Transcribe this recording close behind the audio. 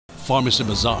Pharmacy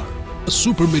Bazaar, a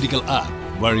super medical app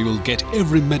where you will get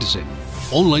every medicine,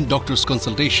 online doctor's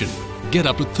consultation, get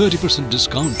up to 30%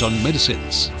 discount on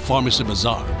medicines. Pharmacy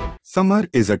Bazaar. Summer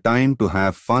is a time to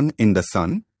have fun in the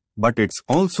sun, but it's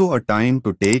also a time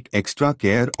to take extra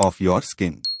care of your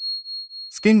skin.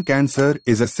 Skin cancer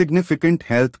is a significant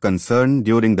health concern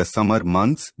during the summer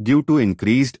months due to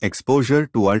increased exposure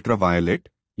to ultraviolet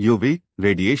 (UV)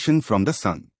 radiation from the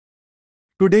sun.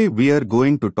 Today we are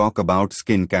going to talk about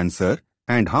skin cancer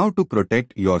and how to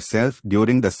protect yourself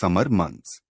during the summer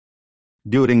months.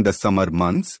 During the summer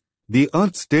months, the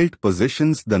Earth's tilt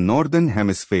positions the Northern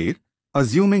Hemisphere,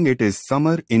 assuming it is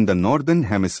summer in the Northern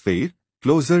Hemisphere,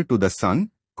 closer to the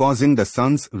sun, causing the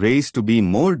sun's rays to be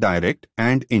more direct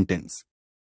and intense.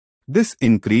 This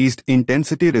increased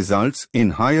intensity results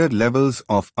in higher levels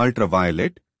of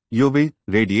ultraviolet (UV)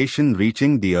 radiation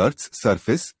reaching the Earth's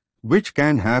surface, which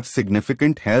can have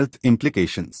significant health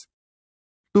implications.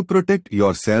 To protect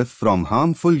yourself from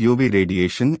harmful UV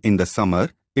radiation in the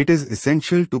summer, it is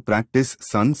essential to practice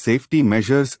sun safety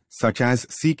measures such as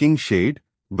seeking shade,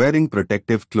 wearing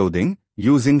protective clothing,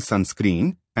 using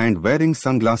sunscreen, and wearing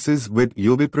sunglasses with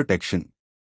UV protection.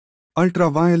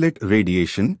 Ultraviolet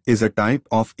radiation is a type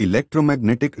of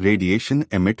electromagnetic radiation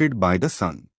emitted by the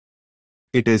sun.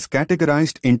 It is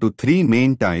categorized into three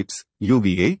main types: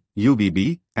 UVA,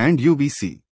 UVB, and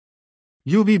UVC.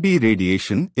 UVB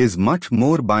radiation is much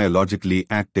more biologically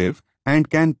active and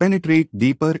can penetrate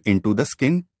deeper into the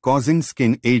skin, causing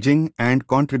skin aging and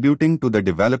contributing to the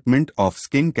development of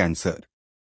skin cancer.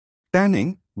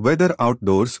 Tanning, whether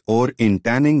outdoors or in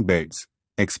tanning beds,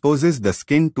 exposes the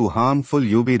skin to harmful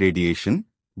UV radiation,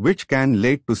 which can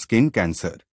lead to skin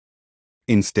cancer.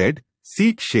 Instead,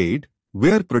 seek shade,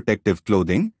 wear protective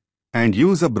clothing, and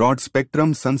use a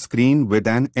broad-spectrum sunscreen with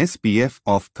an SPF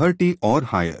of 30 or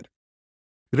higher.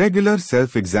 Regular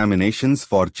self-examinations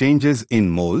for changes in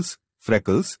moles,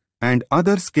 freckles, and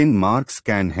other skin marks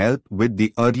can help with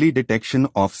the early detection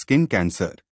of skin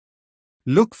cancer.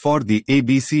 Look for the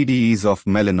ABCDEs of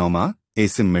melanoma: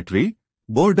 asymmetry,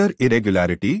 border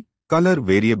irregularity, color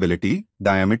variability,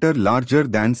 diameter larger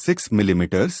than 6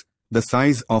 mm, the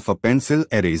size of a pencil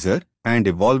eraser, and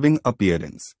evolving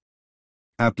appearance.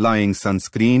 Applying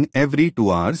sunscreen every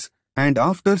 2 hours and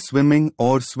after swimming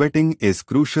or sweating is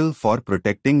crucial for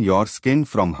protecting your skin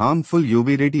from harmful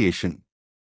UV radiation.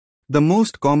 The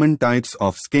most common types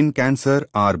of skin cancer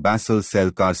are basal cell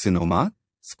carcinoma,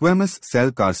 squamous cell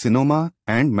carcinoma,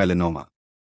 and melanoma.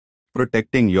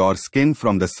 Protecting your skin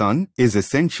from the sun is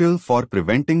essential for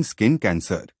preventing skin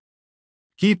cancer.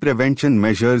 Key prevention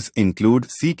measures include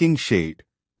seeking shade,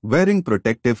 wearing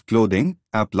protective clothing,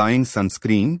 applying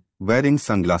sunscreen, wearing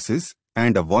sunglasses,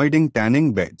 and avoiding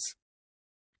tanning beds.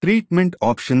 Treatment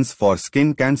options for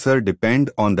skin cancer depend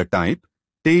on the type,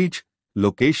 stage,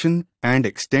 location, and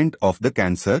extent of the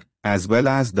cancer, as well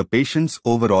as the patient's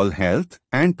overall health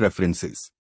and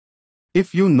preferences.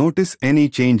 If you notice any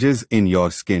changes in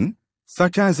your skin,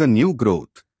 such as a new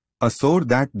growth, a sore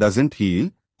that doesn't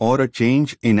heal, or a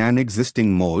change in an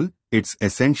existing mole, it's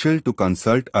essential to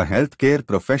consult a healthcare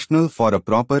professional for a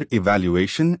proper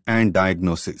evaluation and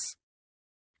diagnosis.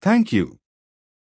 Thank you.